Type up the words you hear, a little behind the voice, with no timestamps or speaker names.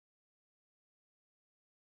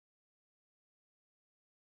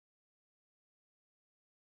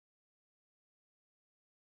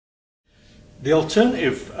The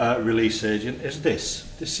alternative release agent is this.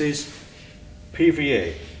 This is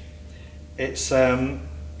PVA. It's a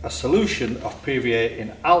solution of PVA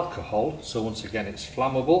in alcohol, so once again it's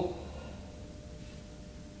flammable.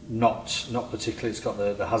 Not particularly, it's got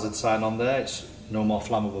the hazard sign on there, it's no more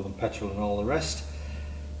flammable than petrol and all the rest.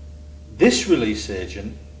 This release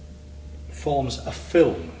agent forms a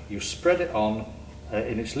film. You spread it on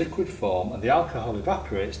in its liquid form and the alcohol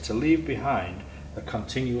evaporates to leave behind a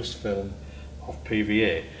continuous film of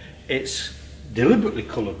PVA. It's deliberately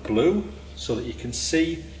coloured blue so that you can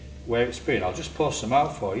see where it's been. I'll just pour some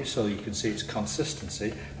out for you so you can see its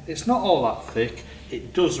consistency. It's not all that thick.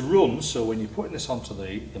 It does run, so when you're putting this onto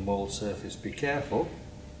the mould surface, be careful.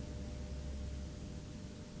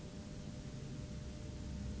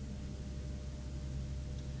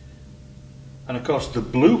 And of course the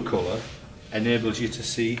blue colour enables you to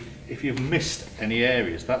see if you've missed any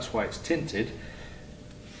areas. That's why it's tinted.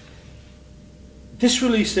 This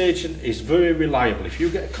release agent is very reliable. If you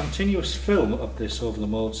get a continuous film of this over the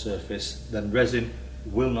mould surface, then resin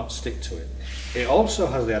will not stick to it. It also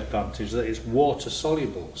has the advantage that it's water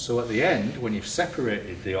soluble, so at the end, when you've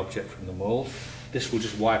separated the object from the mould, this will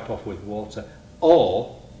just wipe off with water.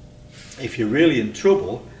 Or if you're really in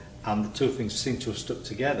trouble and the two things seem to have stuck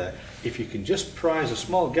together, if you can just prise a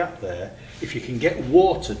small gap there, if you can get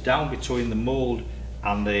water down between the mould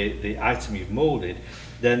and the item you've moulded,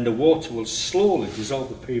 then the water will slowly dissolve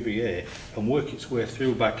the PVA and work its way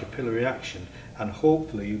through by capillary action, and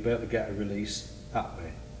hopefully you'll be able to get a release that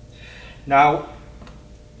way. Now,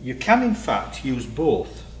 you can in fact use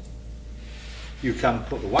both. You can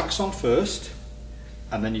put the wax on first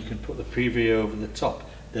and then you can put the PVA over the top.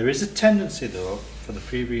 There is a tendency though for the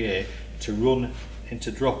PVA to run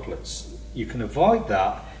into droplets. You can avoid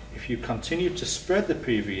that if you continue to spread the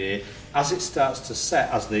PVA. As it starts to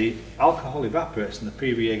set, as the alcohol evaporates and the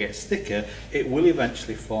PVA gets thicker, it will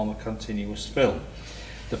eventually form a continuous film.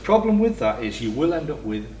 The problem with that is you will end up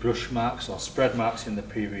with brush marks or spread marks in the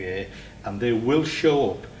PVA, and they will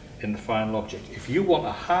show up in the final object. If you want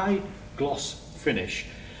a high gloss finish,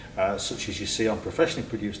 such as you see on professionally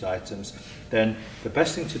produced items, then the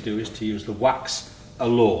best thing to do is to use the wax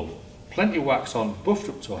alone. Plenty of wax on, buffed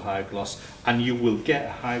up to a high gloss, and you will get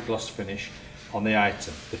a high gloss finish on the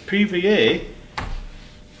item. The PVA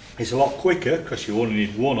is a lot quicker because you only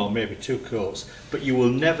need one or maybe two coats, but you will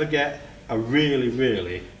never get a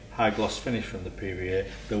really high gloss finish from the PVA.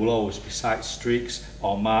 There will always be slight streaks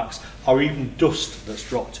or marks or even dust that's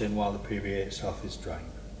dropped in while the PVA itself is drying.